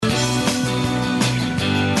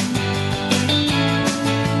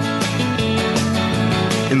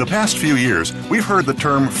the past few years, we've heard the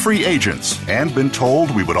term free agents and been told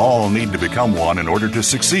we would all need to become one in order to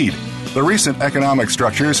succeed. The recent economic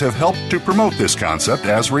structures have helped to promote this concept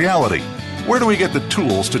as reality. Where do we get the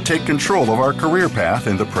tools to take control of our career path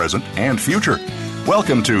in the present and future?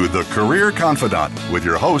 Welcome to the Career Confidante with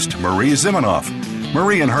your host, Marie Zimenoff.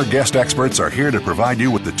 Marie and her guest experts are here to provide you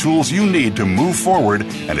with the tools you need to move forward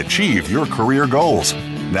and achieve your career goals.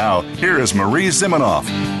 Now, here is Marie Zimenoff.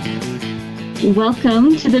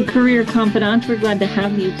 Welcome to the Career Confidante. We're glad to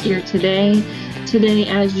have you here today. Today,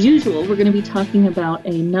 as usual, we're going to be talking about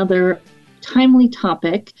another timely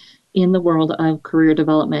topic in the world of career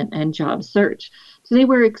development and job search. Today,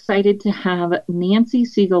 we're excited to have Nancy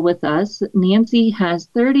Segal with us. Nancy has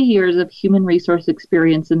 30 years of human resource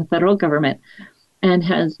experience in the federal government and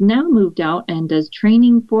has now moved out and does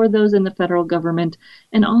training for those in the federal government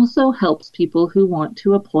and also helps people who want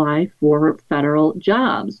to apply for federal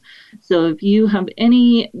jobs. So if you have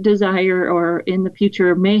any desire or in the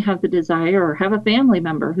future may have the desire or have a family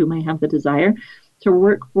member who may have the desire to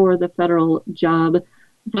work for the federal job,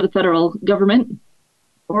 for the federal government,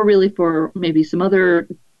 or really for maybe some other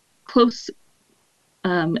close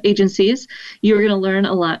agencies, you're going to learn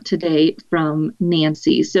a lot today from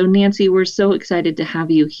Nancy. So Nancy, we're so excited to have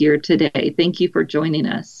you here today. Thank you for joining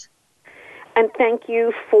us. And thank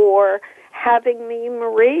you for having me,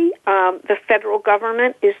 Marie. The federal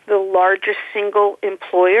government is the largest single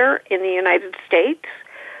employer in the United States.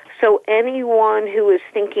 So anyone who is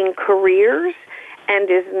thinking careers and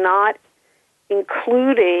is not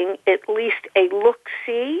including at least a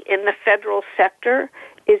look-see in the federal sector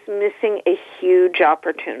is missing a huge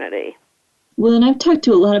opportunity. Well, and I've talked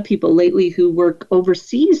to a lot of people lately who work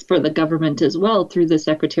overseas for the government as well through the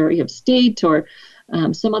Secretary of State or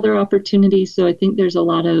some other opportunities. So I think there's a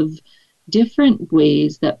lot of different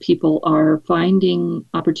ways that people are finding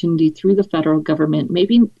opportunity through the federal government,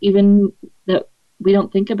 maybe even that we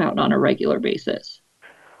don't think about on a regular basis.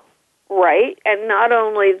 Right, and not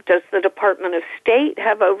only does the Department of State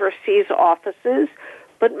have overseas offices,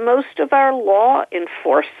 but most of our law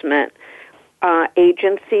enforcement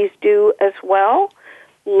agencies do as well,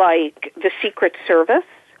 like the Secret Service,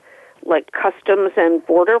 like Customs and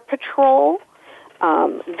Border Patrol,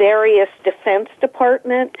 various Defense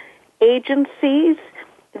Department agencies.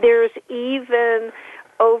 There's even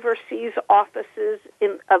overseas offices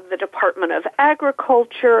of the Department of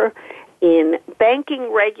Agriculture, in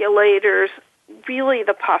banking regulators. Really,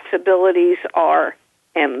 the possibilities are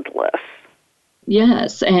endless.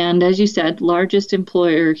 Yes, and as you said, largest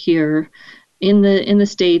employer here in the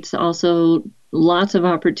States, also lots of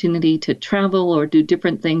opportunity to travel or do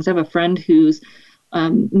different things. I have a friend who's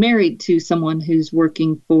married to someone who's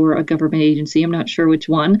working for a government agency. I'm not sure which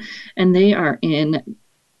one, and they are in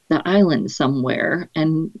the island somewhere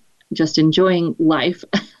and just enjoying life.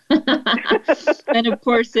 And of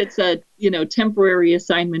course, it's a temporary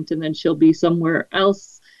assignment, and then she'll be somewhere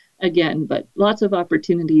else again. But lots of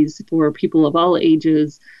opportunities for people of all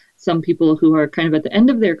ages. Some people who are kind of at the end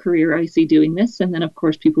of their career, I see doing this, and then of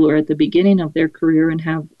course people who are at the beginning of their career and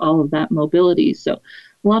have all of that mobility. So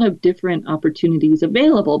a lot of different opportunities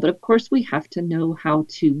available. But of course, we have to know how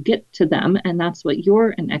to get to them, and that's what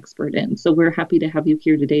you're an expert in. So we're happy to have you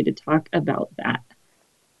here today to talk about that.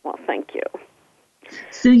 Well, thank you.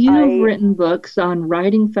 So you've written books on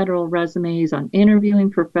writing federal resumes, on interviewing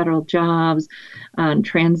for federal jobs, on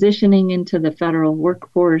transitioning into the federal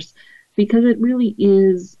workforce, because it really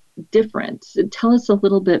is different. So tell us a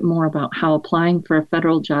little bit more about how applying for a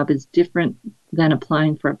federal job is different than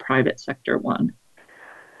applying for a private sector one.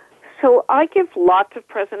 So I give lots of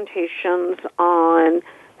presentations on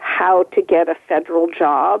how to get a federal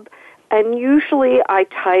job, and usually I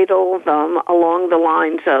title them along the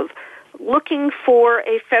lines of looking for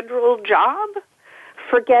a federal job?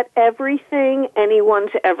 Forget everything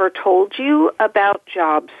anyone's ever told you about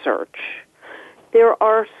job search. There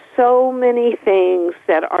are so many things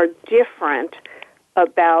that are different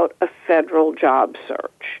about a federal job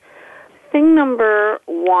search. Thing number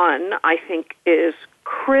one, I think, is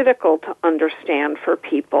critical to understand for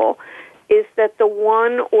people is that the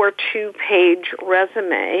 1 or 2 page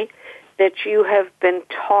resume that you have been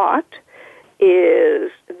taught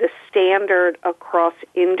is the standard across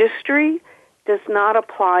industry does not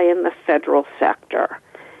apply in the federal sector.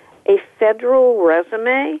 A federal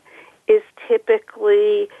resume is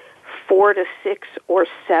typically 4 to 6 or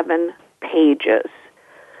 7 pages.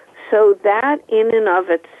 So that in and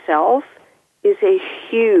of itself is a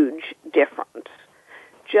huge difference.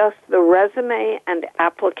 Just the resume and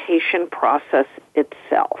application process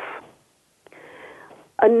itself.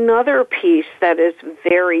 Another piece that is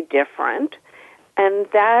very different, and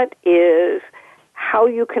that is how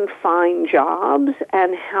you can find jobs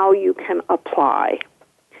and how you can apply.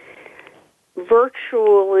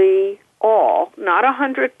 Virtually all, not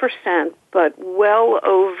 100%, but well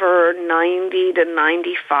over 90 to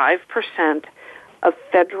 95% of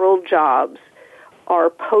federal jobs are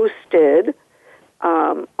posted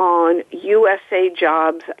on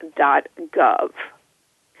USAJOBS.gov.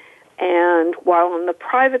 And while in the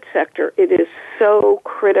private sector it is so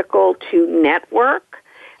critical to network,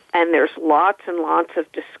 and there's lots and lots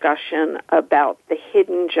of discussion about the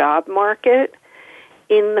hidden job market,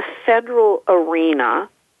 in the federal arena,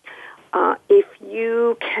 if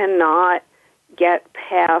you cannot get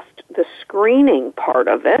past the screening part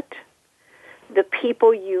of it, the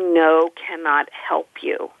people you know cannot help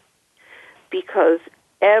you, because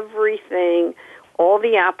everything, all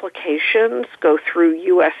the applications go through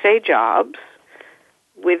USAJOBS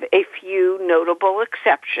with a few notable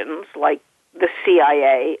exceptions, like the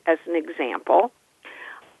CIA as an example.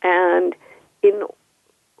 And in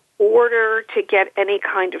order to get any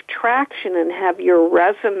kind of traction and have your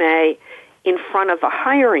resume in front of a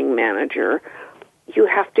hiring manager, you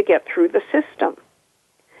have to get through the system.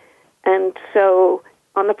 And so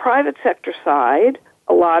on the private sector side,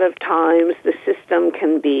 a lot of times the system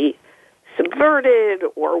can be subverted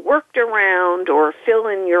or worked around, or fill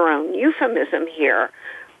in your own euphemism here.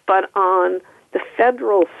 But on the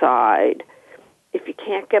federal side, if you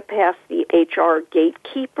can't get past the HR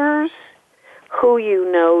gatekeepers, who you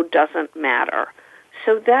know doesn't matter.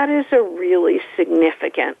 So that is a really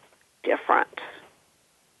significant difference.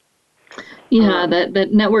 Yeah, that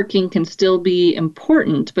networking can still be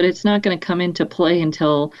important, but it's not going to come into play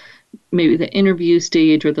until maybe the interview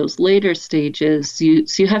stage or those later stages. So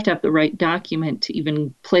you have to have the right document to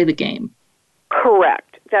even play the game.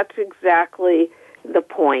 Correct. That's exactly the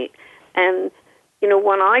point. And, you know,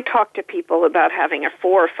 when I talk to people about having a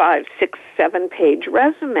 4, 5, 6, 7-page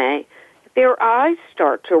resume, their eyes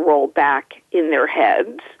start to roll back in their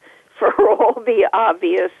heads for all the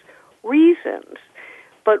obvious reasons.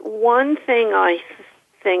 But one thing I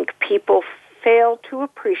think people fail to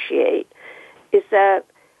appreciate is that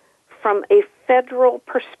from a federal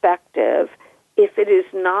perspective, if it is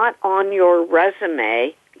not on your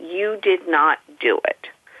resume, you did not do it.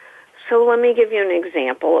 So let me give you an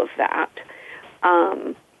example of that.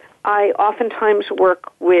 I oftentimes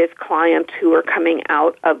work with clients who are coming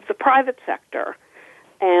out of the private sector,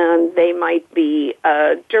 and they might be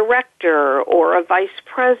a director or a vice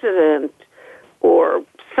president or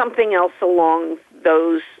something else along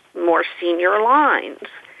those more senior lines.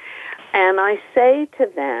 And I say to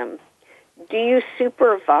them, do you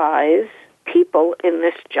supervise people in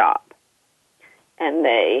this job? And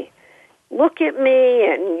they look at me,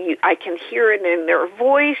 and I can hear it in their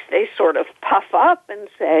voice. They sort of puff up and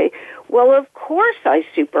say, well, of course I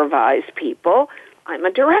supervise people. I'm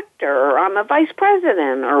a director, or I'm a vice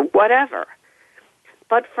president, or whatever.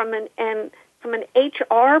 But from an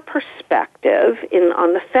HR perspective,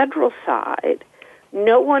 on the federal side,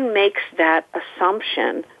 no one makes that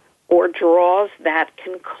assumption or draws that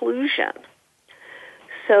conclusion.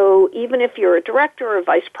 So even if you're a director or a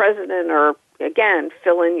vice president, or again,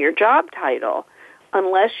 fill in your job title,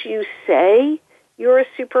 unless you say you're a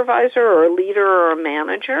supervisor or a leader or a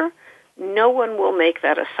manager, no one will make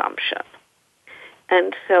that assumption.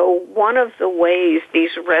 And so one of the ways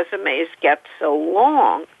these resumes get so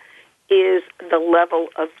long is the level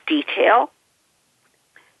of detail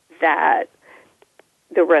that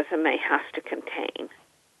the resume has to contain.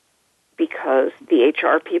 Because the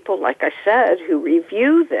HR people, like I said, who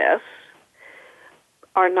review this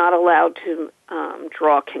are not allowed to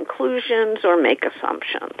draw conclusions or make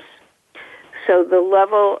assumptions. So the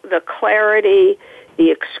level, the clarity,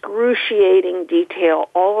 the excruciating detail,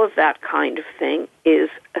 all of that kind of thing is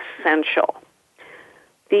essential.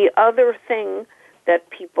 The other thing that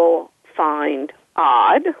people find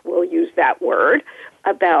odd, we'll use that word,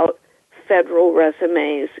 about federal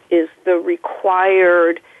resumes is the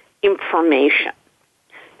required information,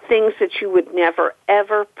 things that you would never,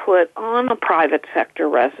 ever put on a private sector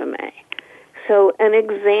resume. So an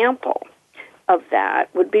example of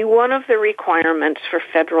that would be one of the requirements for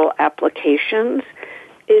federal applications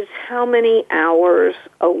is how many hours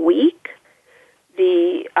a week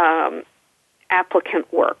the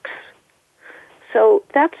applicant works. So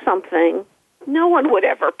that's something no one would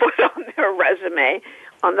ever put on their resume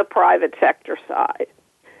on the private sector side.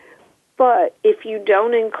 But if you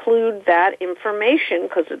don't include that information,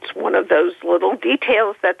 because it's one of those little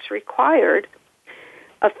details that's required,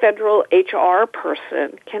 a federal HR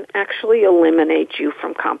person can actually eliminate you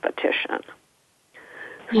from competition.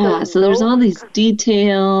 Yeah, so there's all these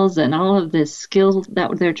details and all of this skills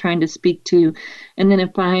that they're trying to speak to. And then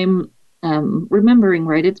if I'm remembering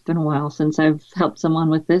right, it's been a while since I've helped someone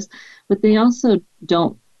with this, but they also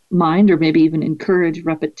don't mind or maybe even encourage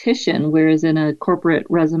repetition, whereas in a corporate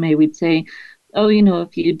resume, we'd say, oh,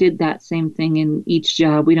 if you did that same thing in each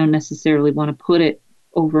job, we don't necessarily want to put it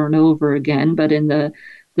over and over again. But in the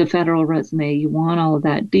federal resume, you want all of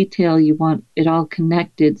that detail, you want it all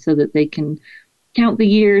connected so that they can count the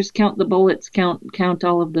years, count the bullets, count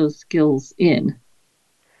all of those skills in.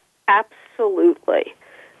 Absolutely.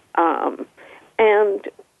 And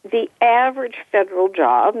the average federal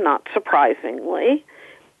job, not surprisingly,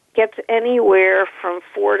 gets anywhere from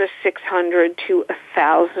 400 to 600 to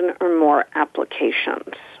 1,000 or more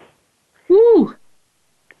applications. Woo!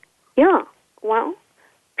 Yeah. Well,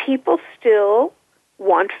 people still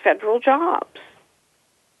want federal jobs.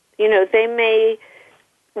 They may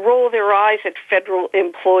roll their eyes at federal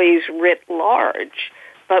employees writ large,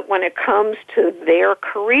 but when it comes to their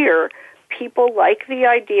career, people like the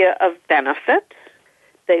idea of benefits,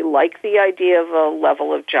 they like the idea of a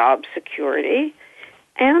level of job security,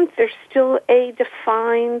 and there's still a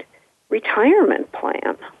defined retirement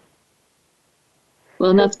plan.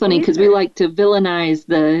 Well, and that's funny because we like to villainize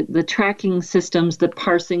the tracking systems, the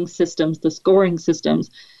parsing systems, the scoring systems,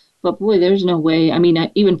 but boy, there's no way. I mean,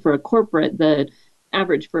 even for a corporate, the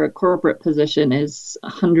average for a corporate position is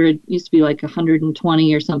 100, used to be like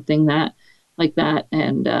 120 or something like that.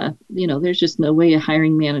 And, there's just no way a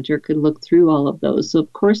hiring manager could look through all of those. So,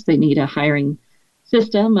 of course, they need a hiring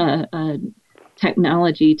system, a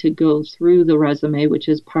technology to go through the resume, which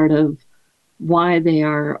is part of why they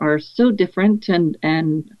are so different.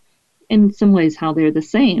 And in some ways, how they're the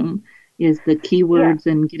same is the keywords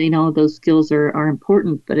and getting all of those skills are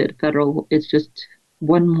important. But at federal, it's just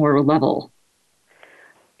one more level.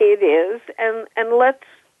 It is, and let's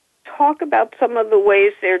talk about some of the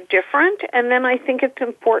ways they're different, and then I think it's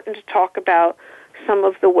important to talk about some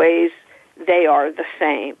of the ways they are the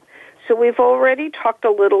same. So we've already talked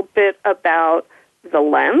a little bit about the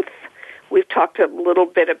length. We've talked a little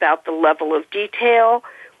bit about the level of detail.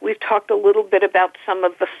 We've talked a little bit about some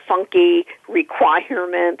of the funky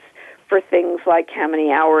requirements for things like how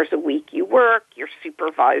many hours a week you work, your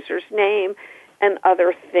supervisor's name, and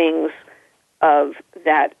other things of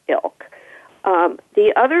that ilk.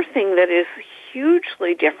 The other thing that is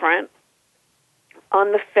hugely different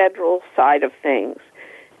on the federal side of things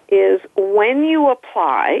is when you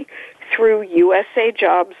apply through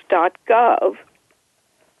USAJOBS.gov,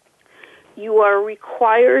 you are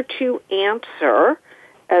required to answer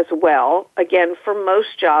as well, again, for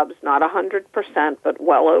most jobs, not 100%, but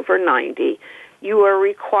well over 90%, you are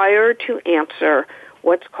required to answer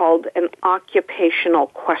what's called an occupational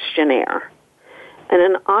questionnaire. And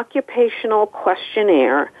an occupational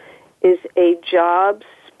questionnaire is a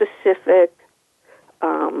job-specific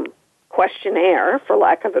questionnaire, for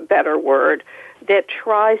lack of a better word, that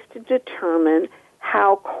tries to determine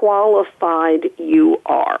how qualified you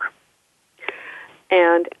are.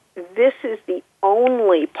 And this is the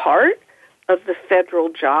only part of the federal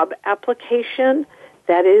job application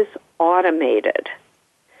that is automated.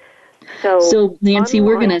 So Nancy,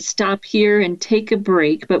 we're going to stop here and take a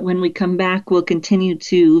break, but when we come back, we'll continue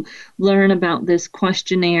to learn about this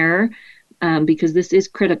questionnaire because this is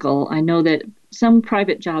critical. I know that some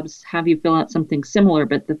private jobs have you fill out something similar,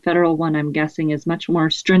 but the federal one, I'm guessing, is much more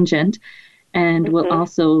stringent, and we'll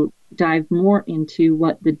also dive more into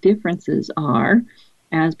what the differences are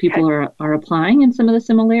as people are applying and some of the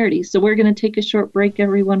similarities. So we're going to take a short break,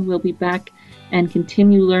 everyone. We'll be back and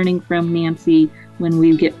continue learning from Nancy when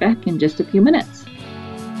we get back in just a few minutes.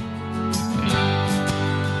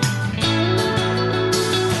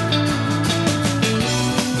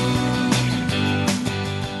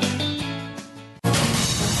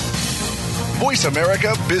 Voice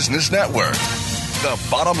America Business Network, the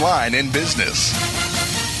bottom line in business.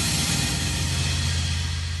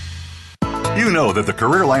 You know that the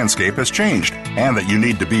career landscape has changed and that you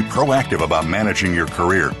need to be proactive about managing your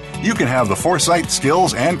career. You can have the foresight,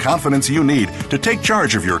 skills, and confidence you need to take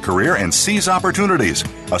charge of your career and seize opportunities.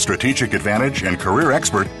 A strategic advantage and career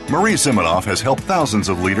expert, Marie Zimenoff has helped thousands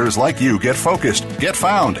of leaders like you get focused, get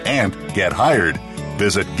found, and get hired.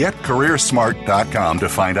 Visit getcareersmart.com to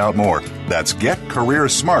find out more. That's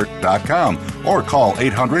getcareersmart.com or call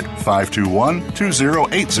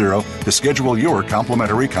 800-521-2080 to schedule your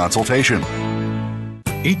complimentary consultation.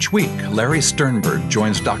 Each week, Larry Sternberg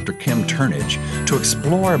joins Dr. Kim Turnage to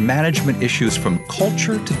explore management issues from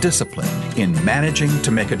culture to discipline in Managing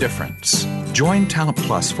to Make a Difference. Join Talent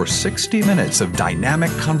Plus for 60 minutes of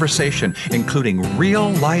dynamic conversation, including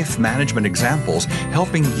real-life management examples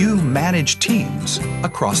helping you manage teams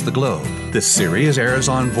across the globe. This series airs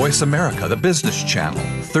on Voice America, the business channel,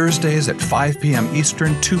 Thursdays at 5 p.m.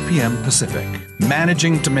 Eastern, 2 p.m. Pacific.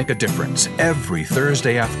 Managing to Make a Difference every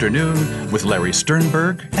Thursday afternoon with Larry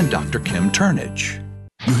Sternberg and Dr. Kim Turnage.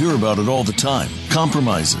 You hear about it all the time.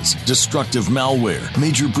 Compromises, destructive malware,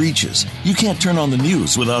 major breaches. You can't turn on the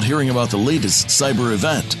news without hearing about the latest cyber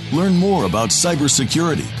event. Learn more about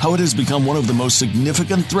cybersecurity, how it has become one of the most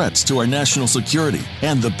significant threats to our national security,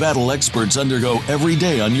 and the battle experts undergo every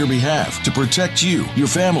day on your behalf to protect you, your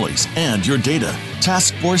families, and your data.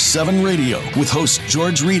 Task Force 7 Radio with host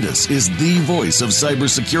George Reedus is the voice of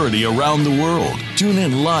cybersecurity around the world. Tune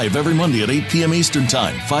in live every Monday at 8 p.m. Eastern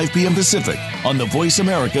Time, 5 p.m. Pacific on the Voice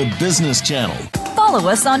America Business Channel. Follow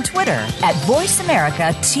us on Twitter at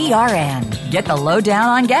VoiceAmericaTRN. Get the lowdown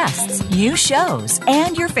on guests, new shows,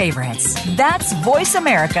 and your favorites. That's Voice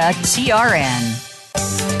America TRN.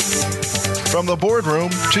 From the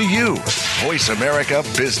boardroom to you, Voice America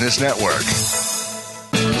Business Network.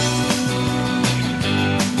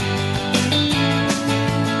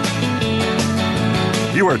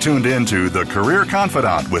 You are tuned in to The Career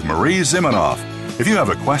Confidante with Marie Zimenoff. If you have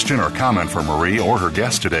a question or comment for Marie or her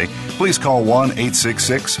guest today, please call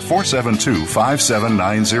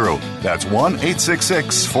 1-866-472-5790. That's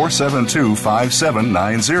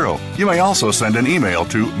 1-866-472-5790. You may also send an email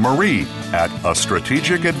to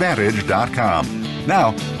marie@astrategicadvantage.com.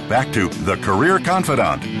 Now, back to The Career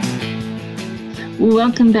Confidante.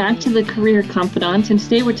 Welcome back to The Career Confidante, and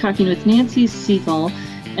today we're talking with Nancy Segal,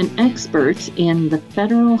 an expert in the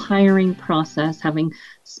federal hiring process, having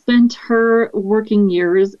spent her working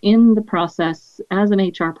years in the process as an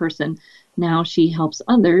HR person. Now she helps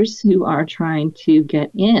others who are trying to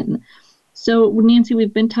get in. So, Nancy,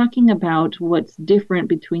 we've been talking about what's different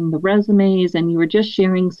between the resumes, and you were just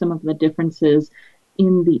sharing some of the differences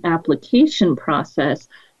in the application process,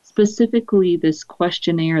 specifically this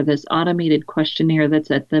questionnaire, this automated questionnaire that's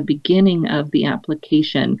at the beginning of the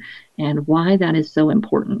application, and why that is so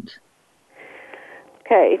important.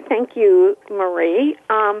 Okay, thank you, Marie.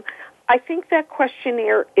 I think that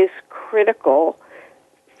questionnaire is critical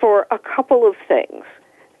for a couple of things.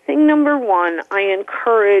 Thing number one, I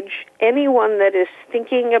encourage anyone that is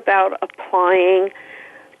thinking about applying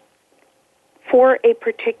for a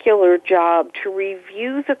particular job to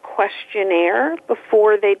review the questionnaire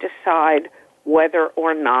before they decide whether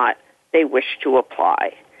or not they wish to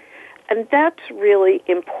apply. And that's really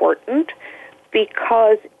important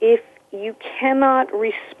because if you cannot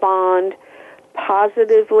respond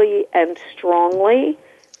positively and strongly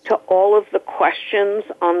to all of the questions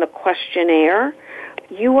on the questionnaire,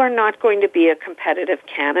 you are not going to be a competitive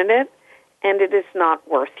candidate, and it is not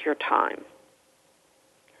worth your time.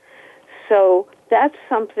 So that's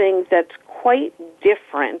something that's quite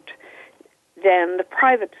different than the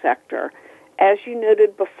private sector. As you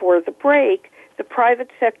noted before the break, the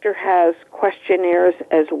private sector has questionnaires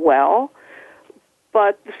as well,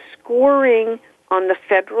 but the scoring on the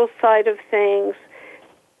federal side of things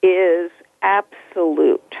is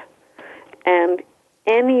absolute. And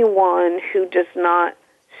anyone who does not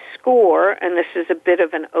score, and this is a bit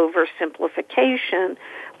of an oversimplification,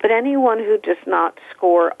 but anyone who does not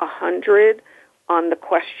score 100 on the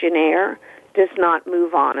questionnaire does not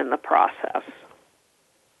move on in the process.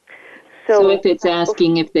 So if it's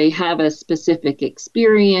asking if they have a specific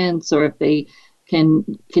experience or if they can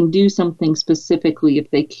do something specifically, if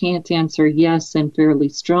they can't answer yes and fairly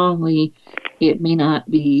strongly, it may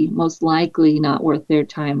not be, most likely not worth their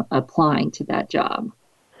time applying to that job.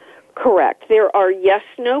 Correct. There are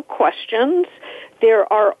yes-no questions.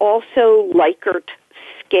 There are also Likert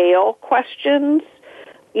scale questions,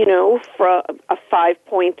 from a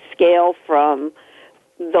 5-point scale from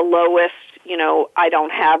the lowest, I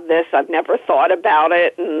don't have this, I've never thought about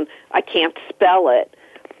it, and I can't spell it,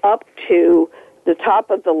 up to the top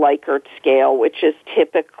of the Likert scale, which is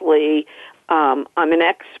typically, I'm an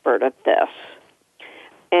expert at this.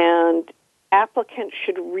 And applicants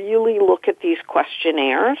should really look at these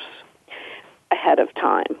questionnaires ahead of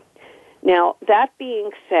time. Now, that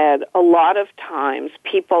being said, a lot of times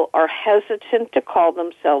people are hesitant to call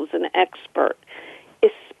themselves an expert,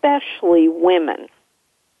 especially women.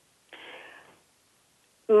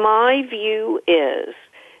 My view is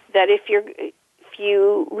that if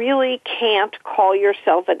you really can't call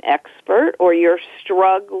yourself an expert, or you're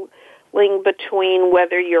struggling between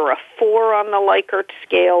whether you're a 4 on the Likert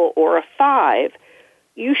scale or a 5,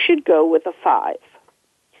 you should go with a 5.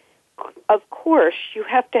 Of course, you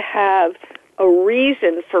have to have a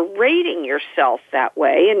reason for rating yourself that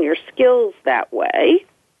way and your skills that way.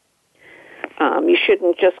 You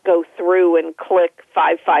shouldn't just go through and click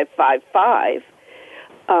 5, 5, 5, 5.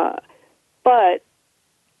 But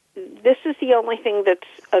this is the only thing that's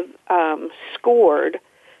scored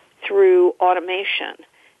through automation.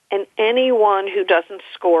 And anyone who doesn't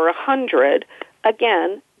score 100,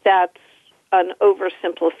 again, that's an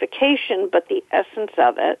oversimplification, but the essence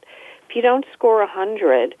of it, if you don't score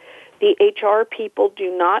 100, the HR people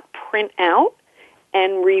do not print out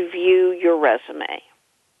and review your resume.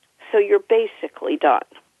 So you're basically done.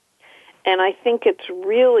 And I think it's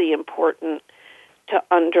really important to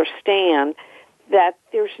understand that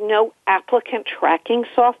there's no applicant tracking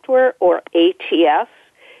software or ATS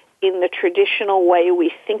in the traditional way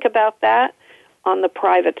we think about that on the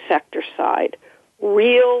private sector side.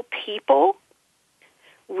 Real people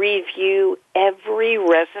review every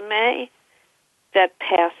resume that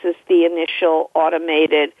passes the initial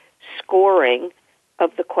automated scoring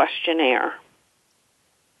of the questionnaire.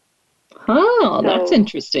 Oh, that's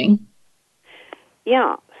interesting.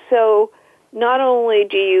 Yeah. So not only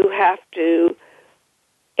do you have to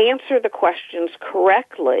answer the questions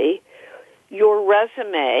correctly, your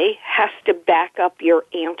resume has to back up your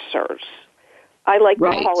answers. I like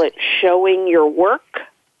to call it showing your work.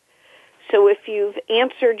 So if you've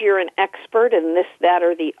answered you're an expert in this, that,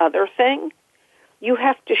 or the other thing, you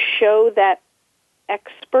have to show that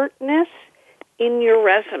expertness in your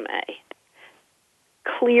resume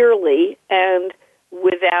clearly and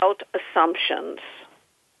without assumptions.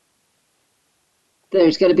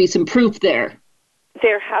 There's got to be some proof there.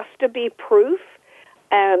 There has to be proof,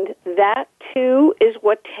 and that, too, is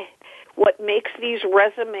what makes these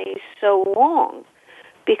resumes so long.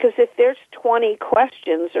 Because if there's 20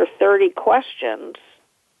 questions or 30 questions,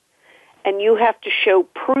 and you have to show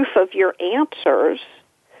proof of your answers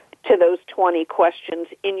to those 20 questions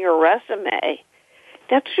in your resume,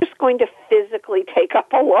 that's just going to physically take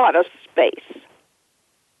up a lot of space.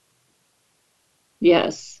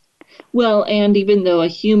 Yes. Well, and even though a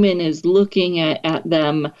human is looking at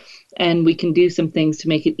them, and we can do some things to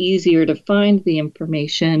make it easier to find the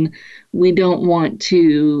information, we don't want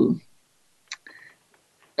to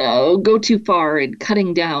go too far in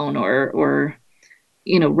cutting down or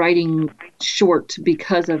writing short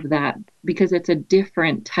because of that, because it's a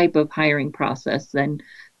different type of hiring process than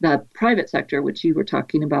the private sector, which you were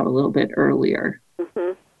talking about a little bit earlier.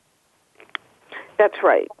 Mm-hmm. That's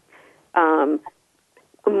right.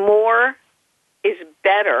 More is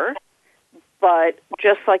better, but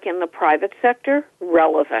just like in the private sector,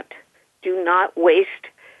 relevant. Do not waste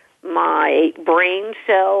my brain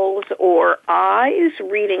cells or eyes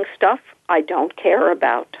reading stuff I don't care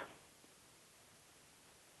about.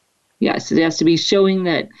 Yes, it has to be showing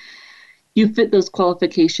that you fit those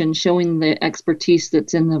qualifications, showing the expertise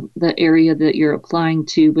that's in the area that you're applying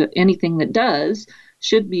to, but anything that does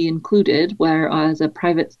should be included, whereas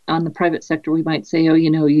on the private sector, we might say,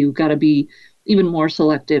 you've got to be even more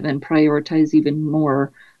selective and prioritize even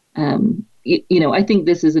more. I think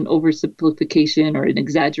this is an oversimplification or an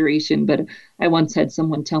exaggeration, but I once had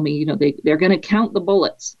someone tell me, they're going to count the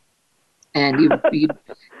bullets. And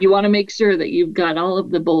you want to make sure that you've got all of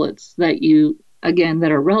the bullets that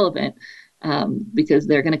that are relevant, because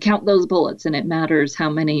they're going to count those bullets, and it matters how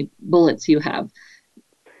many bullets you have.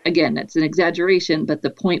 Again, it's an exaggeration, but the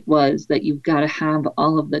point was that you've got to have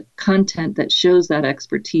all of the content that shows that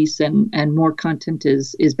expertise, and more content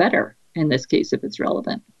is better in this case if it's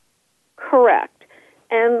relevant. Correct.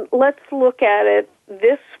 And let's look at it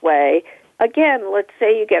this way. Again, let's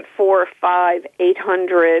say you get 4 or 5,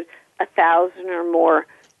 800, 1,000 or more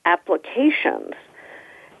applications.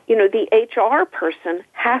 The HR person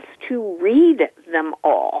has to read them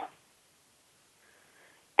all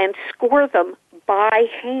and score them by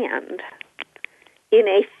hand in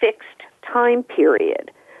a fixed time period.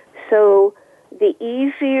 So the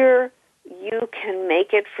easier you can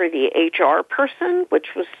make it for the HR person,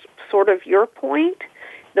 which was sort of your point,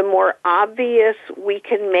 the more obvious we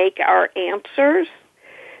can make our answers,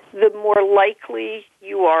 the more likely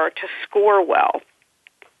you are to score well.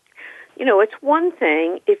 It's one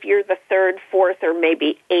thing if you're the 3rd, 4th, or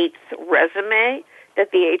maybe 8th resume that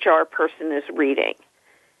the HR person is reading.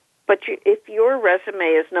 But if your resume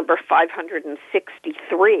is number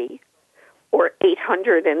 563 or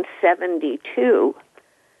 872,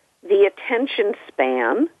 the attention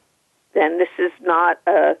span, then this is not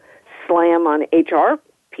a slam on HR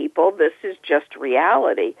people, this is just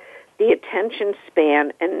reality. The attention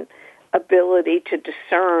span and ability to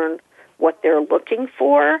discern what they're looking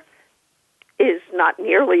for is not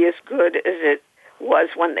nearly as good as it was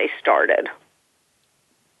when they started.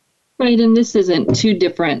 Right, and this isn't too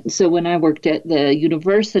different. So when I worked at the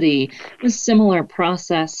university, it was a similar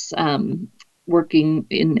process, working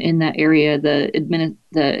in that area,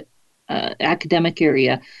 the academic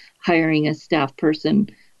area, hiring a staff person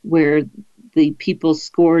where the people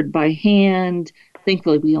scored by hand.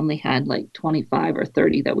 Thankfully, we only had like 25 or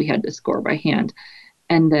 30 that we had to score by hand.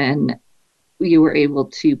 And then you were able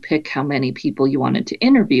to pick how many people you wanted to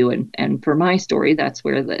interview. And for my story, that's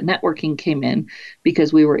where the networking came in,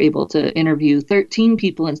 because we were able to interview 13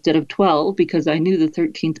 people instead of 12, because I knew the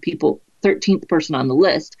 13th person on the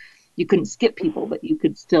list. You couldn't skip people, but you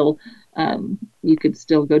could still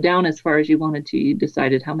go down as far as you wanted to. You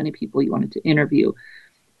decided how many people you wanted to interview.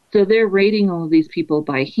 So they're rating all of these people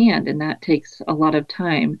by hand, and that takes a lot of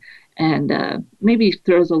time, and maybe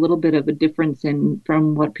throws a little bit of a difference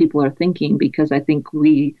from what people are thinking, because I think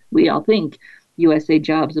we all think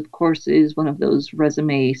USAJOBS, of course, is one of those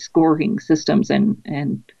resume scoring systems,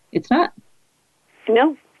 and it's not.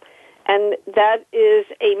 No, and that is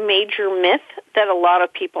a major myth that a lot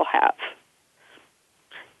of people have.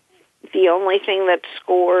 The only thing that's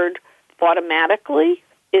scored automatically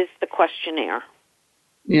is the questionnaire.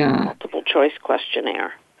 Yeah. Multiple choice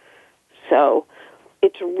questionnaire. So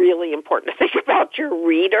it's really important to think about your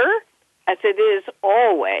reader, as it is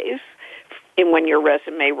always when you're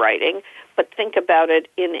resume writing, but think about it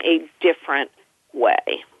in a different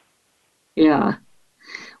way. Yeah.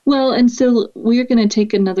 Well, and so we're going to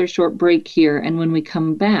take another short break here, and when we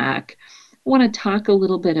come back, I want to talk a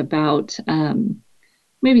little bit about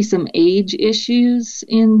maybe some age issues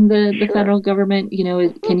in the federal government. You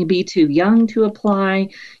know, can you be too young to apply?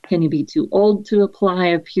 Can you be too old to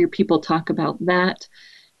apply? I've heard people talk about that.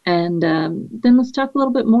 And then let's talk a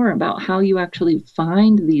little bit more about how you actually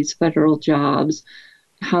find these federal jobs,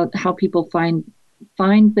 how people find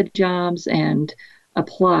the jobs and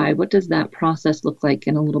apply. What does that process look like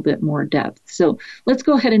in a little bit more depth? So let's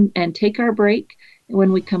go ahead and take our break.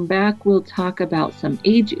 When we come back, we'll talk about some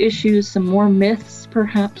age issues, some more myths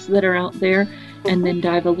perhaps that are out there, and then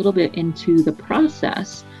dive a little bit into the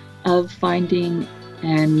process of finding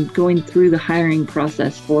and going through the hiring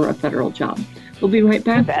process for a federal job. We'll be right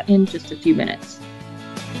back in just a few minutes.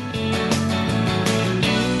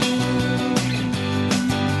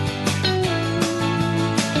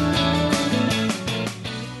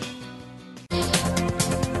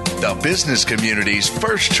 The business community's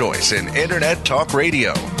first choice in Internet Talk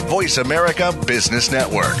Radio. Voice America Business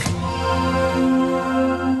Network.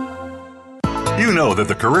 You know that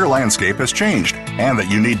the career landscape has changed and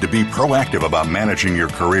that you need to be proactive about managing your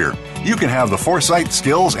career. You can have the foresight,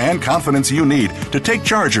 skills, and confidence you need to take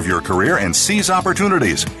charge of your career and seize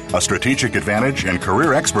opportunities. A strategic advantage and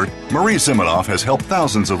career expert, Marie Zimenoff has helped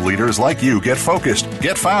thousands of leaders like you get focused,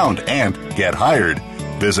 get found, and get hired.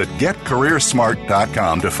 Visit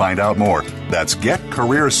getcareersmart.com to find out more. That's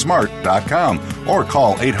getcareersmart.com or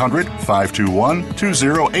call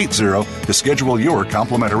 800-521-2080 to schedule your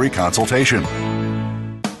complimentary consultation.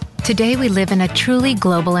 Today we live in a truly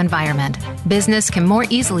global environment. Business can more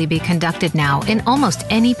easily be conducted now in almost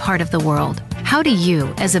any part of the world. How do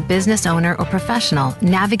you, as a business owner or professional,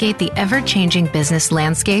 navigate the ever-changing business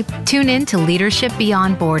landscape? Tune in to Leadership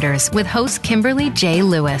Beyond Borders with host Kimberly J.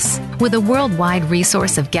 Lewis. With a worldwide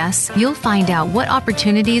resource of guests, you'll find out what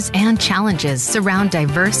opportunities and challenges surround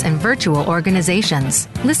diverse and virtual organizations.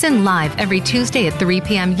 Listen live every Tuesday at 3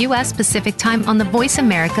 p.m. U.S. Pacific Time on the Voice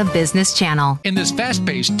America Business Channel. In this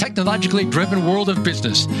fast-paced, technologically driven world of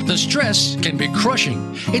business, the stress can be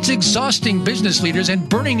crushing. It's exhausting business leaders and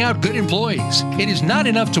burning out good employees. It is not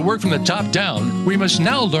enough to work from the top down. We must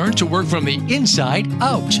now learn to work from the inside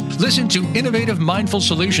out. Listen to Innovative Mindful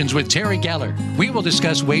Solutions with Terry Galler. We will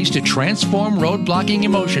discuss ways to transform road-blocking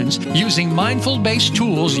emotions using mindful-based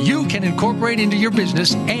tools you can incorporate into your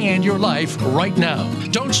business and your life right now.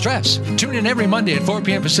 Don't stress. Tune in every Monday at 4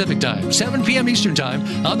 p.m. Pacific Time, 7 p.m. Eastern Time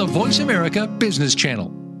on the Voice America Business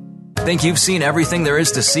Channel. Think you've seen everything there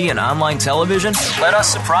is to see in online television? Let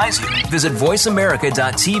us surprise you. Visit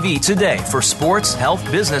voiceamerica.tv today for sports, health,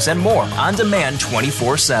 business, and more on demand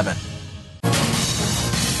 24/7.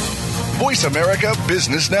 Voice America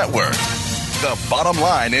Business Network. The bottom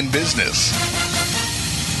line in business.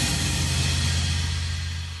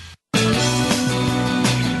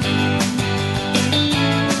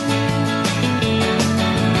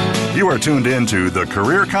 You are tuned in to The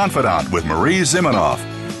Career Confidante with Marie Zimenoff.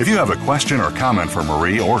 If you have a question or comment for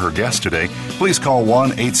Marie or her guest today, please call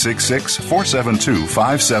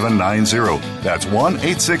 1-866-472-5790. That's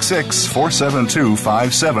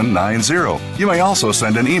 1-866-472-5790. You may also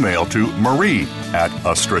send an email to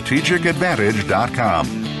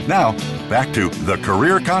marie@astrategicadvantage.com. Now, back to the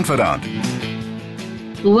Career Confidante.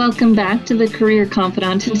 Welcome back to the Career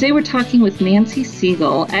Confidante. Today we're talking with Nancy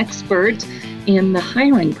Segal, expert in the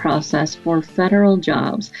hiring process for federal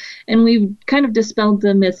jobs. And we've kind of dispelled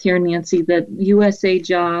the myth here, Nancy, that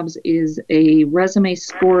USAJOBS is a resume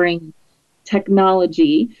scoring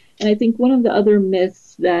technology. And I think one of the other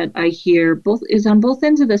myths that I hear is on both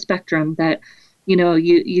ends of the spectrum, that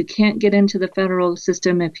you can't get into the federal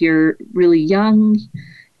system if you're really young,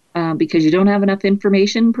 because you don't have enough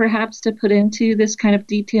information perhaps to put into this kind of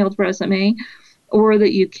detailed resume, or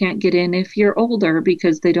that you can't get in if you're older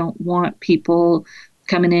because they don't want people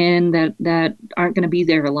coming in that aren't going to be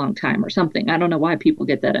there a long time or something. I don't know why people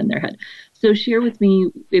get that in their head. So share with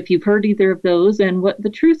me if you've heard either of those and what the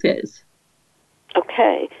truth is.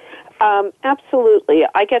 Okay. Absolutely.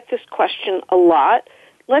 I get this question a lot.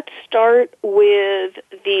 Let's start with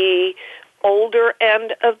the older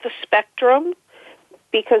end of the spectrum,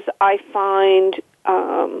 because I find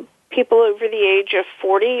people over the age of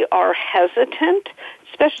 40 are hesitant,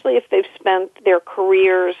 especially if they've spent their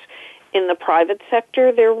careers in the private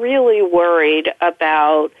sector. They're really worried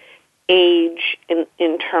about age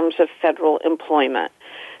in terms of federal employment.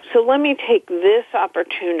 So let me take this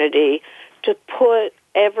opportunity to put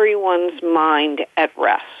everyone's mind at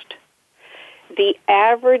rest. The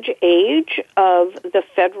average age of the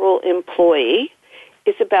federal employee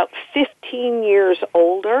is about 15 years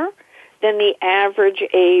older than the average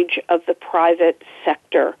age of the private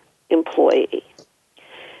sector employee.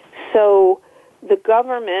 So the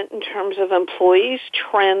government, in terms of employees,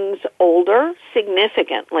 trends older,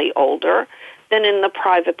 significantly older, than in the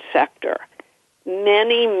private sector.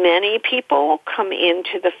 Many, many people come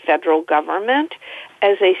into the federal government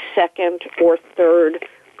as a second or third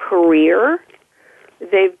career.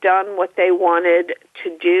 They've done what they wanted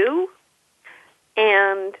to do,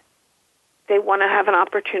 and they want to have an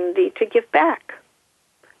opportunity to give back.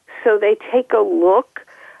 So they take a look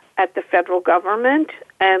at the federal government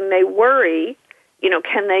and they worry,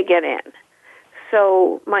 can they get in?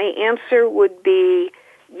 So my answer would be,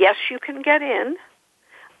 yes, you can get in.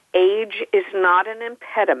 Age is not an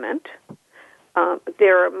impediment.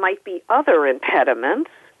 There might be other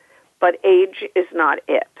impediments, but age is not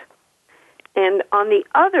it. And on the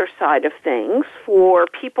other side of things, for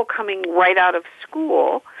people coming right out of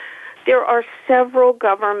school, there are several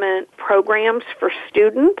government programs for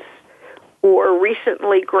students or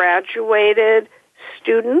recently graduated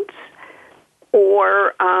students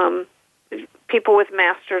or people with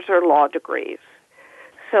master's or law degrees.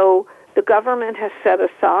 So the government has set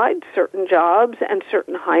aside certain jobs and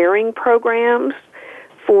certain hiring programs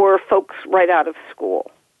for folks right out of school.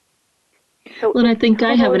 So well, and I think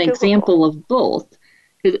I have an example of both.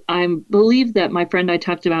 Because I believe that my friend I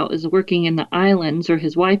talked about is working in the islands, or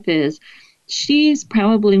his wife is. She's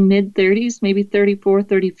probably mid-30s, maybe 34,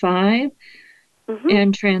 35,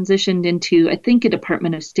 and transitioned into, I think, a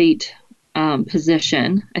Department of State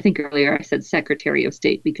position. I think earlier I said Secretary of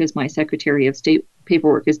State because my Secretary of State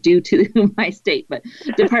paperwork is due to my state, but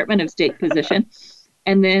Department of State position.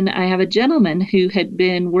 And then I have a gentleman who had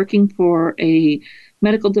been working for a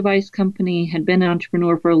medical device company, had been an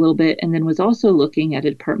entrepreneur for a little bit, and then was also looking at a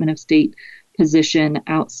Department of State position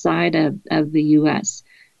outside of the U.S.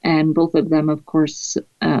 And both of them, of course,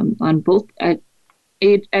 on both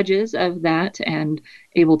edges of that and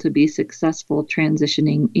able to be successful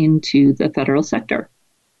transitioning into the federal sector.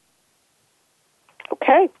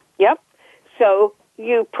 Okay, yep. So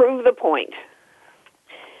you prove the point.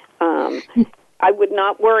 I would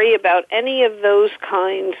not worry about any of those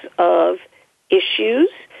kinds of issues.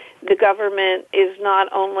 The government is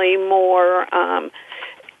not only more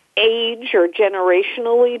age or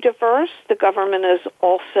generationally diverse, the government is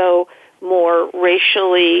also more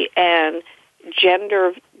racially and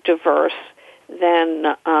gender diverse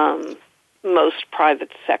than most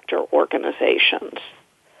private sector organizations.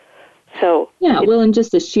 So yeah, well, and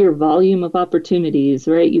just the sheer volume of opportunities,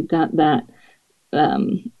 right? You've got that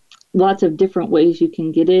lots of different ways you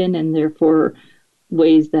can get in, and therefore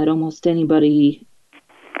ways that almost anybody,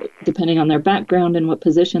 depending on their background and what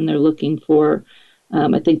position they're looking for.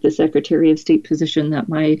 I think the Secretary of State position that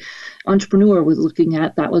my entrepreneur was looking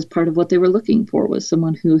at, that was part of what they were looking for, was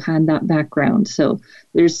someone who had that background. So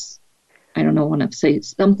there's I don't know, want to say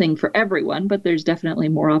something for everyone, but there's definitely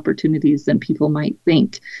more opportunities than people might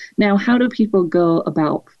think. Now, how do people go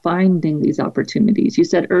about finding these opportunities? You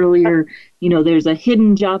said earlier, there's a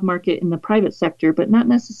hidden job market in the private sector, but not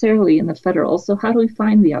necessarily in the federal. So how do we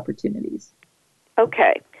find the opportunities?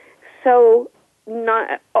 Okay. So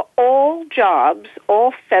not all jobs,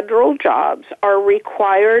 all federal jobs are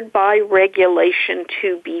required by regulation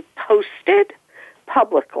to be posted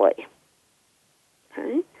publicly.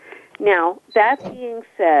 Okay? Now, that being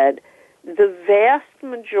said, the vast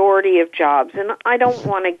majority of jobs, and I don't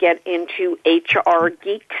want to get into HR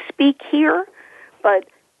geek speak here, but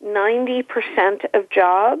 90% of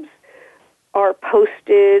jobs are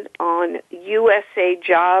posted on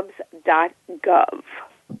USAJOBS.gov.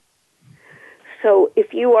 So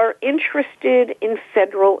if you are interested in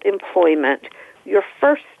federal employment, your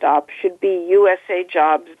first stop should be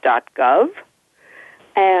USAJOBS.gov,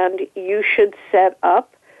 and you should set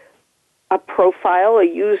up a profile, a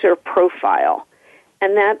user profile.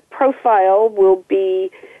 And that profile will be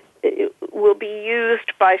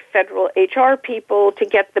used by federal HR people to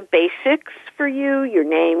get the basics for you, your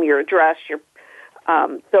name, your address, your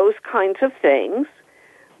those kinds of things.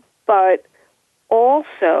 But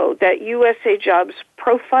also, that USA Jobs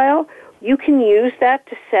profile, you can use that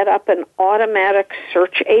to set up an automatic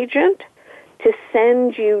search agent to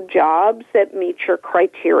send you jobs that meet your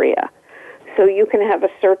criteria. So you can have a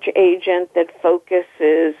search agent that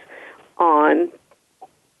focuses on,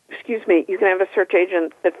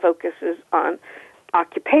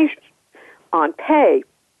 occupation, on pay,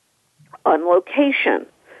 on location,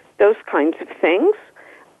 those kinds of things.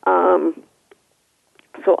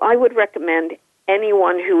 So I would recommend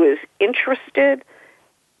anyone who is interested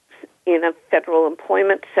in a federal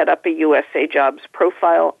employment set up a USA Jobs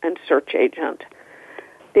profile and search agent.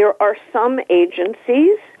 There are some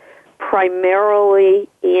agencies, primarily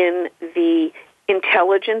in the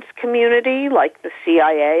intelligence community, like the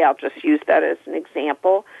CIA, I'll just use that as an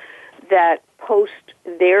example, that post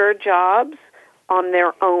their jobs on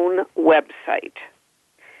their own website.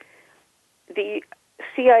 The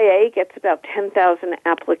CIA gets about 10,000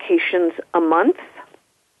 applications a month.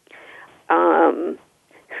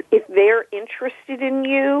 If they're interested in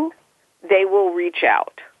you, they will reach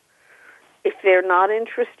out. If they're not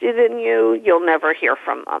interested in you, you'll never hear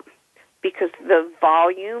from them because the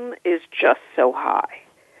volume is just so high.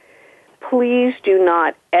 Please do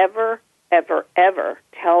not ever, ever, ever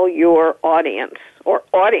tell your audience,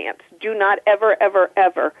 do not ever, ever,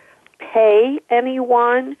 ever pay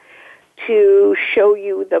anyone to show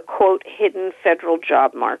you the, quote, hidden federal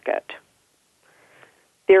job market.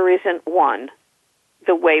 There isn't one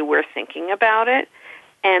the way we're thinking about it,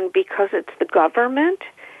 and because it's the government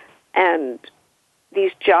and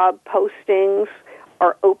these job postings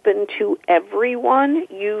are open to everyone,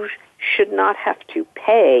 you should not have to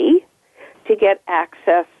pay to get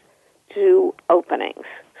access to openings.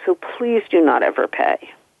 So please do not ever pay.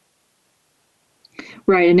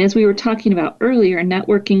 Right, and as we were talking about earlier,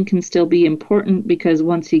 networking can still be important because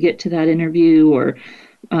once you get to that interview or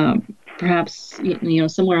perhaps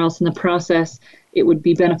somewhere else in the process, it would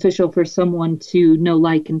be beneficial for someone to know,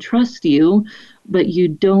 like, and trust you, but you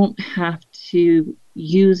don't have to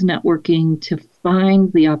use networking to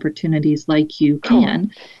find the opportunities like you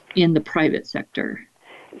can in the private sector.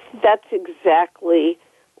 That's exactly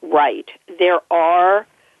right. There are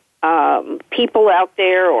people out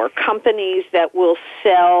there or companies that will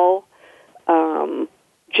sell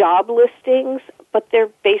job listings, but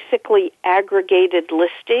they're basically aggregated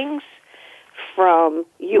listings from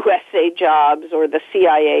USA Jobs or the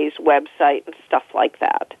CIA's website and stuff like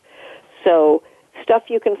that. So stuff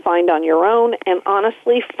you can find on your own and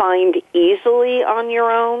honestly find easily on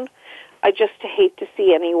your own. I just hate to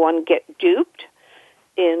see anyone get duped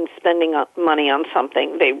in spending money on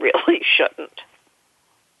something they really shouldn't.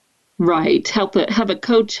 Right. Have a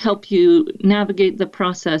coach help you navigate the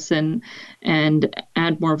process and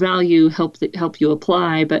add more value, help you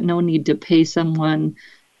apply, but no need to pay someone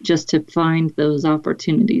just to find those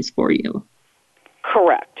opportunities for you.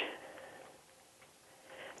 Correct.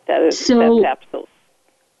 That's absolutely.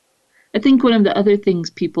 I think one of the other things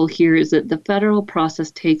people hear is that the federal process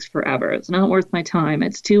takes forever. It's not worth my time.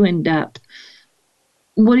 It's too in-depth.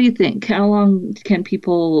 What do you think? How long can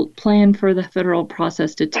people plan for the federal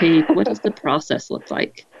process to take? What does the process look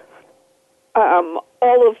like?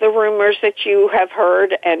 All of the rumors that you have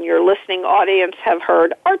heard and your listening audience have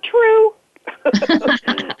heard are true.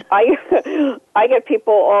 I get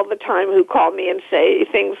people all the time who call me and say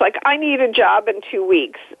things like, I need a job in 2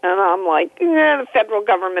 weeks. And I'm like, the federal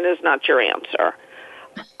government is not your answer.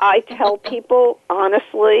 I tell people,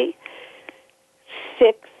 honestly,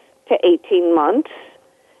 6 to 18 months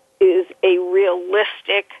is a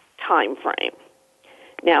realistic time frame.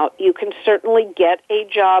 Now, you can certainly get a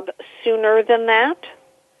job sooner than that,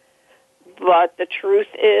 but the truth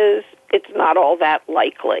is it's not all that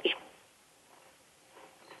likely.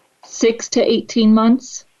 6 to 18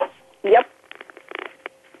 months? Yep.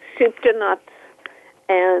 Soup to nuts.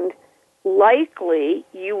 And likely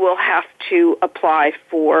you will have to apply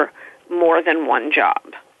for more than one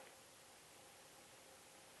job.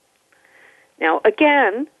 Now,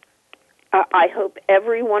 again, I hope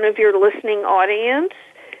every one of your listening audience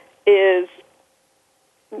is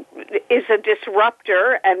a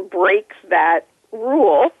disruptor and breaks that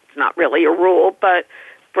rule. It's not really a rule, but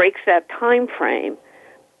breaks that time frame.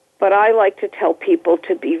 But I like to tell people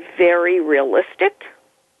to be very realistic,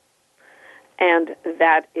 and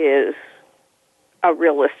that is a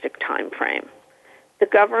realistic time frame. The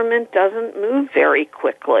government doesn't move very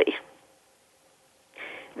quickly.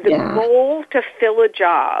 The goal to fill a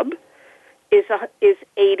job is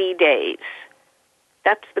 80 days.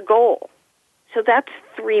 That's the goal. So that's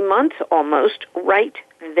 3 months almost right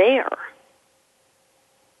there.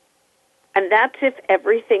 And that's if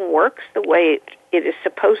everything works the way it is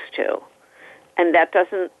supposed to. And that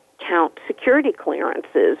doesn't count security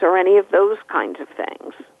clearances or any of those kinds of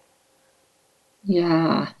things.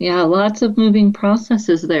 Yeah, lots of moving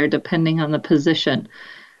processes there depending on the position.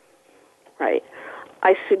 Right.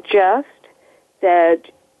 I suggest that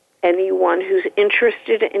anyone who's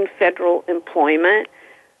interested in federal employment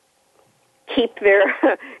keep their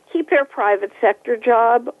private sector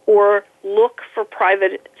job or look for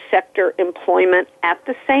private sector employment at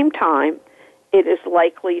the same time. It is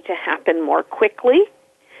likely to happen more quickly.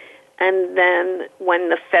 And then when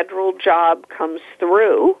the federal job comes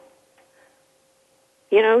through,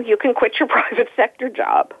 you can quit your private sector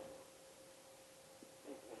job.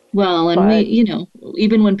 Well, and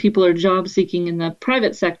even when people are job seeking in the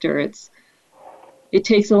private sector, it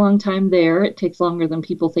takes a long time there. It takes longer than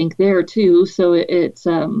people think there too. So it's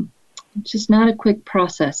just not a quick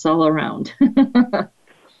process all around.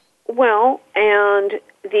 Well, and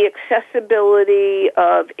the accessibility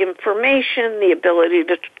of information, the ability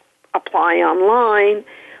to apply online,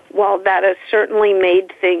 while that has certainly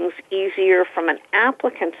made things easier from an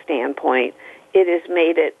applicant standpoint, it has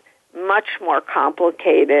made it much more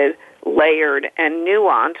complicated, layered, and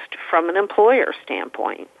nuanced from an employer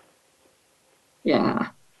standpoint. Yeah.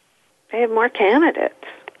 They have more candidates.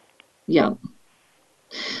 Yeah.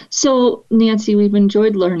 So, Nancy, we've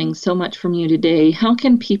enjoyed learning so much from you today. How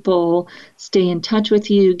can people stay in touch with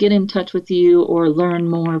you, get in touch with you, or learn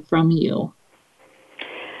more from you?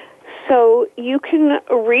 So you can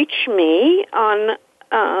reach me on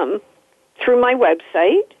through my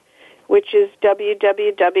website, which is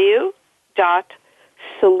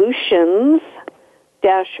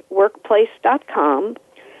www.solutions-workplace.com.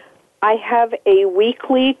 I have a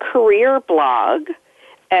weekly career blog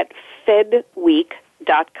at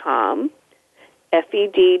fedweek.com,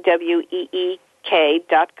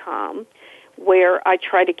 FEDWEEK.com, where I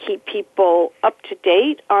try to keep people up to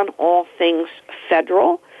date on all things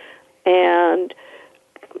federal. And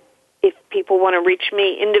if people want to reach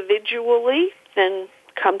me individually, then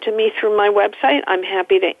come to me through my website. I'm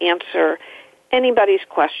happy to answer anybody's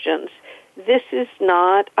questions. This is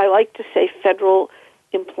not, I like to say, federal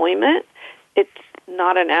employment. It's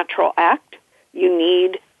not a natural act. You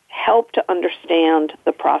need help to understand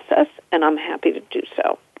the process, and I'm happy to do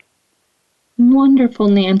so. Wonderful,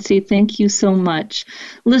 Nancy. Thank you so much.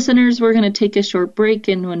 Listeners, we're going to take a short break,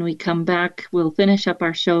 and when we come back, we'll finish up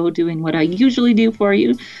our show doing what I usually do for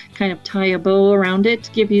you, kind of tie a bow around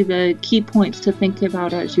it, give you the key points to think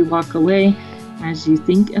about as you walk away, as you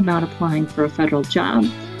think about applying for a federal job.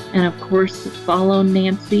 And of course, follow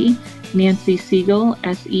Nancy Segal,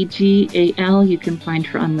 Segal. You can find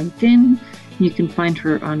her on LinkedIn. You can find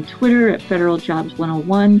her on Twitter at Federal Jobs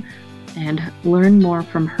 101 and learn more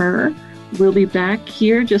from her. We'll be back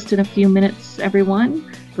here just in a few minutes, everyone,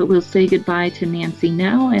 but we'll say goodbye to Nancy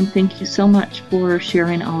now, and thank you so much for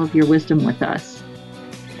sharing all of your wisdom with us.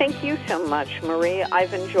 Thank you so much, Marie.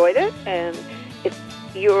 I've enjoyed it, and if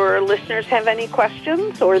your listeners have any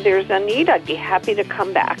questions or there's a need, I'd be happy to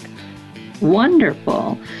come back.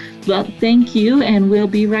 Wonderful. Well, thank you, and we'll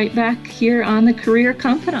be right back here on the Career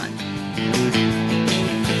Confidante.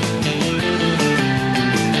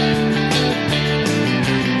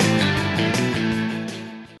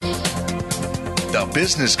 The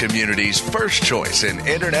business community's first choice in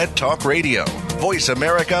Internet Talk Radio. Voice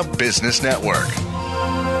America Business Network.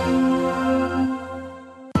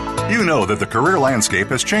 You know that the career landscape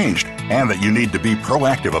has changed and that you need to be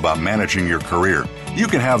proactive about managing your career. You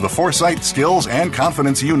can have the foresight, skills, and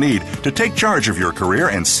confidence you need to take charge of your career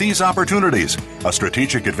and seize opportunities. A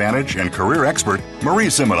strategic advantage and career expert, Marie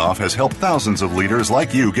Zimenoff has helped thousands of leaders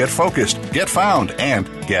like you get focused, get found, and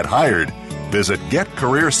get hired. Visit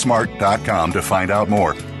getcareersmart.com to find out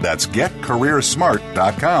more. That's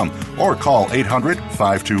getcareersmart.com or call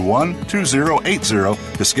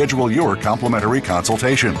 800-521-2080 to schedule your complimentary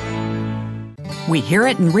consultation. We hear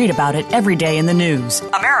it and read about it every day in the news.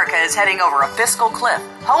 America is heading over a fiscal cliff.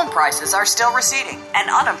 Home prices are still receding and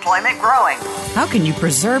unemployment growing. How can you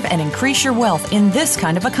preserve and increase your wealth in this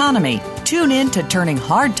kind of economy? Tune in to Turning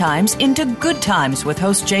Hard Times into Good Times with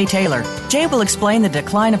host Jay Taylor. Jay will explain the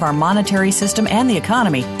decline of our monetary system and the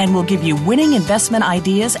economy and will give you winning investment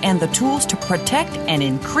ideas and the tools to protect and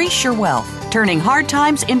increase your wealth. Turning Hard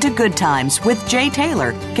Times into Good Times with Jay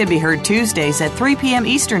Taylor can be heard Tuesdays at 3 p.m.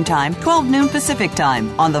 Eastern Time, 12 noon Pacific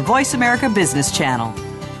Time on the Voice America Business Channel.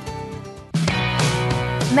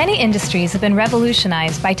 Many industries have been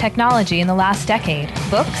revolutionized by technology in the last decade.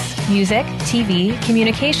 Books, music, TV,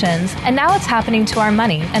 communications, and now it's happening to our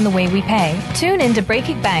money and the way we pay. Tune in to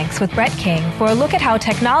Breaking Banks with Brett King for a look at how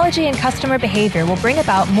technology and customer behavior will bring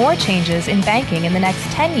about more changes in banking in the next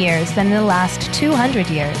 10 years than in the last 200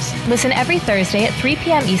 years. Listen every Thursday at 3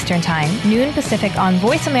 p.m. Eastern Time, noon Pacific on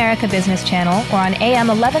Voice America Business Channel or on AM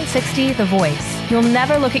 1160 The Voice. You'll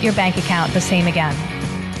never look at your bank account the same again.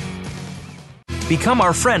 Become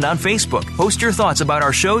our friend on Facebook. Post your thoughts about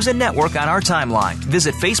our shows and network on our timeline.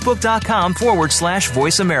 Visit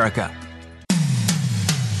facebook.com/Voice America.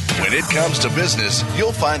 When it comes to business,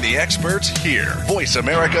 you'll find the experts here. Voice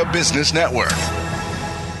America Business Network.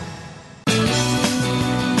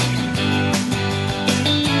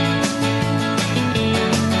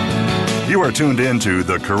 You are tuned in to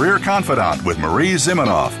The Career Confidante with Marie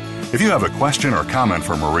Zimenoff. If you have a question or comment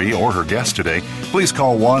for Marie or her guest today, please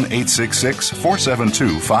call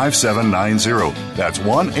 1-866-472-5790. That's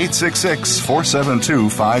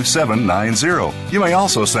 1-866-472-5790. You may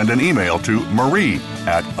also send an email to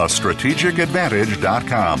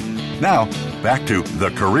marie@astrategicadvantage.com. Now, back to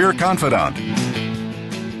The Career Confidante.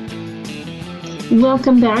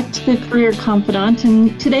 Welcome back to The Career Confidante,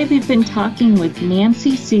 and today we've been talking with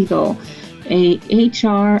Nancy Segal, a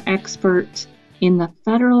HR expert in the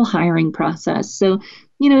federal hiring process. So,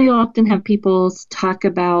 you often have people talk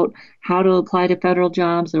about how to apply to federal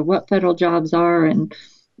jobs or what federal jobs are and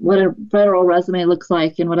what a federal resume looks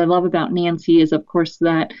like. And what I love about Nancy is, of course,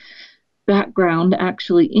 that background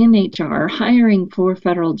actually in HR. Hiring for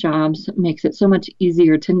federal jobs makes it so much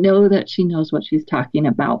easier to know that she knows what she's talking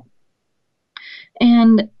about.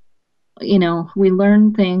 And we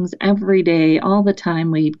learn things every day, all the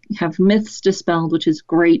time. We have myths dispelled, which is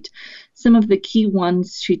great. Some of the key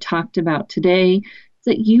ones she talked about today is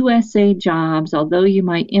that USAJOBS, although you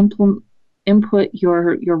might input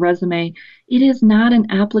your resume, it is not an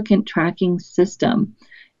applicant tracking system.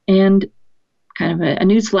 And kind of a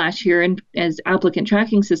newsflash here, and as applicant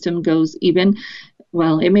tracking system goes, it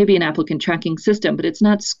may be an applicant tracking system, but it's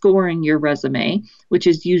not scoring your resume, which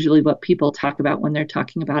is usually what people talk about when they're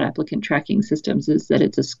talking about applicant tracking systems, is that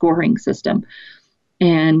it's a scoring system.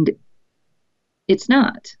 And it's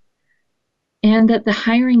not. And that the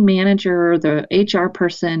hiring manager or the HR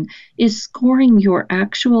person is scoring your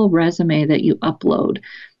actual resume that you upload.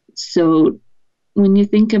 So when you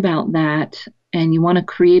think about that and you want to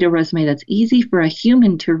create a resume that's easy for a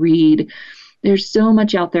human to read, there's so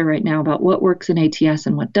much out there right now about what works in ATS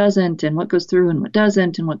and what doesn't, and what goes through and what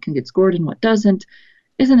doesn't, and what can get scored and what doesn't.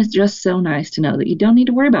 Isn't it just so nice to know that you don't need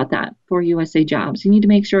to worry about that for USAJOBS? You need to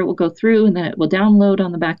make sure it will go through and that it will download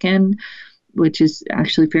on the back end, which is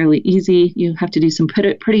actually fairly easy. You have to do some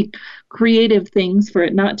pretty creative things for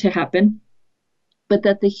it not to happen. But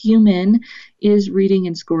that the human is reading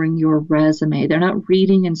and scoring your resume. They're not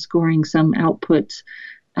reading and scoring some output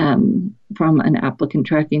from an applicant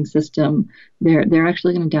tracking system. They're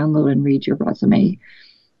actually going to download and read your resume.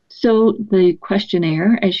 So the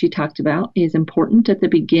questionnaire, as she talked about, is important at the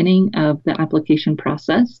beginning of the application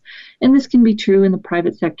process. And this can be true in the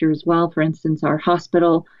private sector as well. For instance, our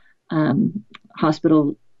hospital,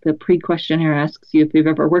 the pre-questionnaire asks you if you've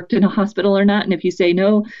ever worked in a hospital or not. And if you say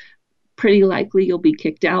no, pretty likely you'll be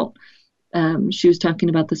kicked out. She was talking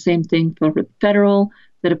about the same thing for federal,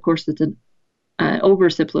 that of course it's an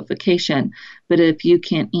oversimplification, but if you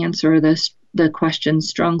can't answer the question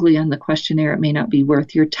strongly on the questionnaire, it may not be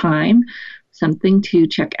worth your time. Something to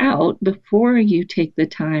check out before you take the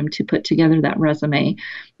time to put together that resume.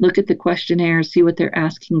 Look at the questionnaire, see what they're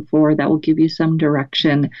asking for. That will give you some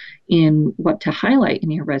direction in what to highlight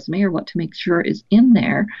in your resume or what to make sure is in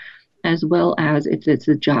there. as well as if it's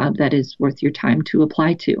a job that is worth your time to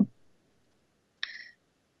apply to.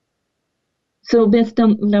 So myth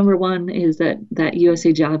number one is that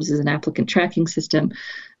USAJOBS is an applicant tracking system.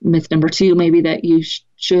 Myth number two, maybe that you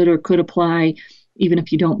should or could apply even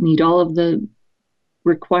if you don't meet all of the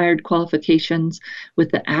required qualifications.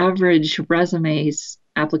 With the average resumes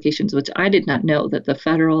applications, which I did not know that the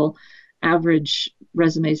federal average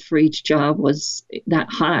resumes for each job was that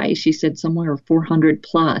high. She said somewhere 400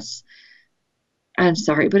 plus. I'm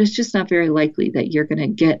sorry, but it's just not very likely that you're going to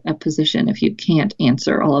get a position if you can't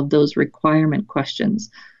answer all of those requirement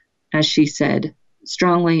questions, as she said,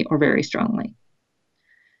 strongly or very strongly.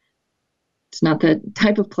 It's not the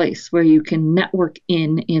type of place where you can network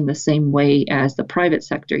in the same way as the private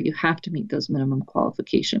sector. You have to meet those minimum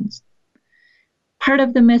qualifications. Part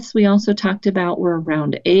of the myths we also talked about were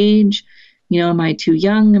around age. Am I too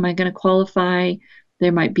young? Am I going to qualify?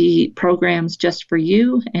 There might be programs just for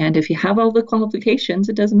you. And if you have all the qualifications,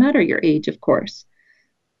 it doesn't matter your age, of course.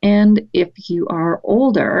 And if you are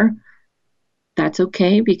older, that's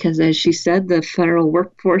okay, because as she said, the federal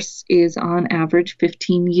workforce is on average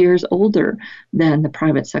 15 years older than the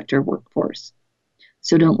private sector workforce.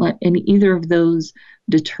 So don't let either of those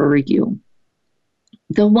deter you.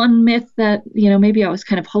 The one myth that, maybe I was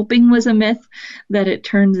kind of hoping was a myth, that it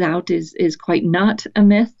turns out is quite not a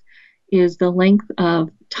myth, is the length of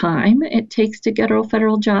time it takes to get a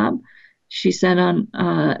federal job. She said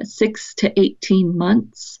on 6 to 18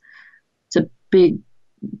 months. It's a big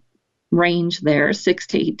range there, 6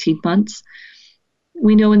 to 18 months.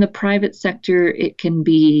 We know in the private sector it can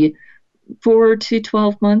be 4 to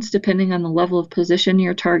 12 months, depending on the level of position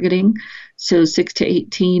you're targeting. So 6 to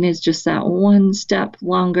 18 is just that one step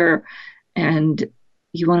longer, and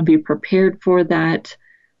you want to be prepared for that.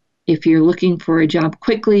 If you're looking for a job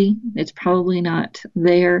quickly, it's probably not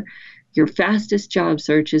there. Your fastest job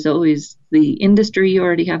search is always the industry you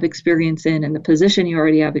already have experience in and the position you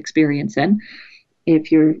already have experience in.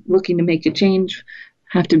 If you're looking to make a change,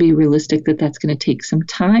 have to be realistic that that's going to take some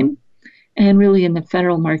time. And really in the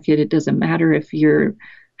federal market, it doesn't matter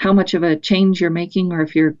how much of a change you're making or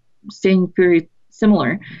if you're staying very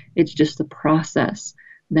similar. It's just the process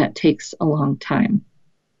that takes a long time.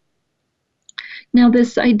 Now,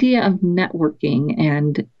 this idea of networking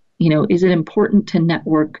and, is it important to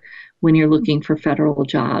network when you're looking for federal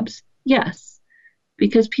jobs? Yes,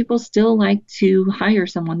 because people still like to hire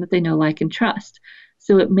someone that they know, like, and trust.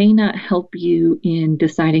 So it may not help you in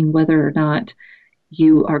deciding whether or not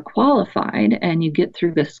you are qualified and you get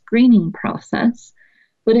through the screening process,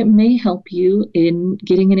 but it may help you in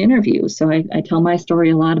getting an interview. So I tell my story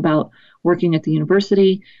a lot about working at the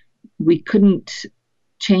university. We couldn't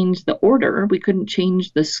change the order. We couldn't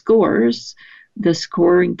change the scores. The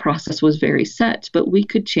scoring process was very set, but we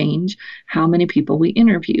could change how many people we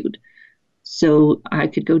interviewed. So I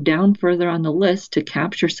could go down further on the list to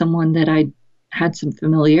capture someone that I had some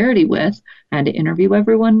familiarity with and to interview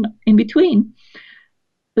everyone in between.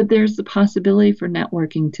 But there's the possibility for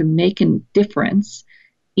networking to make a difference,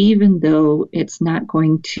 even though it's not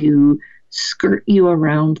going to skirt you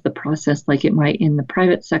around the process like it might in the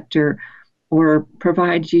private sector, or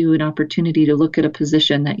provide you an opportunity to look at a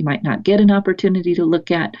position that you might not get an opportunity to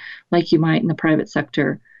look at like you might in the private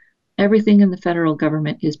sector. Everything in the federal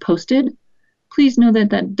government is posted. Please know that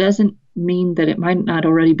that doesn't mean that it might not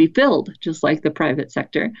already be filled, just like the private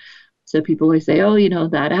sector. So people always say,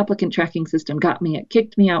 that applicant tracking system got me, it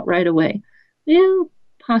kicked me out right away. Well,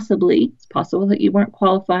 possibly. It's possible that you weren't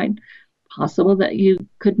qualified, possible that you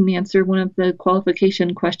couldn't answer one of the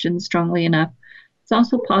qualification questions strongly enough. It's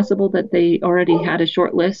also possible that they already had a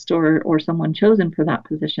short list or someone chosen for that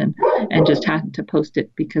position and just had to post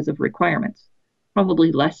it because of requirements.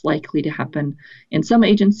 Probably less likely to happen in some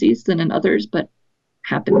agencies than in others, but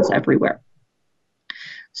happens everywhere.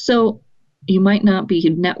 So you might not be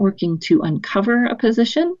networking to uncover a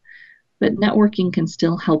position, but networking can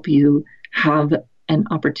still help you have an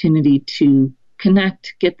opportunity to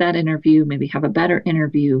connect, get that interview, maybe have a better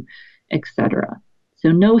interview, etc. So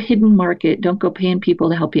no hidden market. Don't go paying people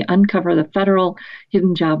to help you uncover the federal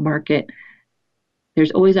hidden job market. There's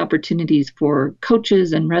always opportunities for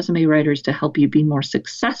coaches and resume writers to help you be more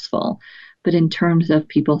successful. But in terms of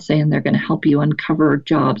people saying they're going to help you uncover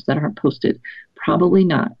jobs that aren't posted, probably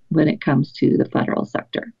not when it comes to the federal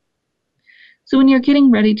sector. So when you're getting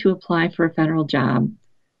ready to apply for a federal job,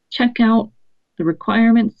 check out the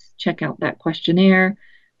requirements, check out that questionnaire,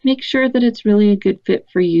 make sure that it's really a good fit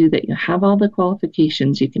for you, that you have all the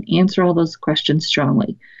qualifications, you can answer all those questions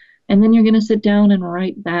strongly. And then you're going to sit down and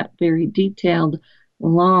write that very detailed,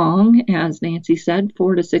 long, as Nancy said,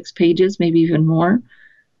 4 to 6 pages, maybe even more,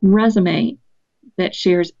 resume that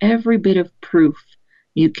shares every bit of proof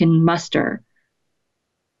you can muster,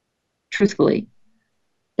 truthfully,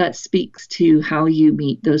 that speaks to how you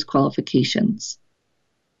meet those qualifications.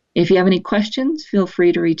 If you have any questions, feel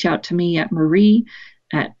free to reach out to me at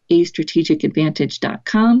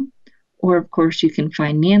marie@astrategicadvantage.com, or of course you can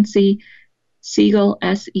find Nancy Segal,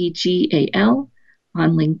 Segal,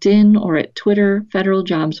 on LinkedIn or at Twitter, Federal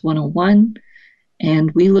Jobs 101.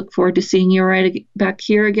 And we look forward to seeing you right back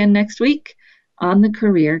here again next week on the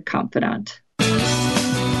Career Confidante.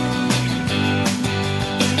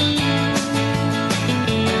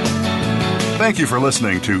 Thank you for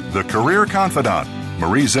listening to The Career Confidante.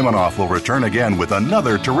 Marie Zimenoff will return again with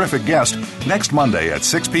another terrific guest next Monday at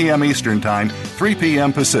 6 p.m. Eastern Time, 3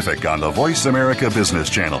 p.m. Pacific on the Voice America Business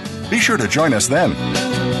Channel. Be sure to join us then.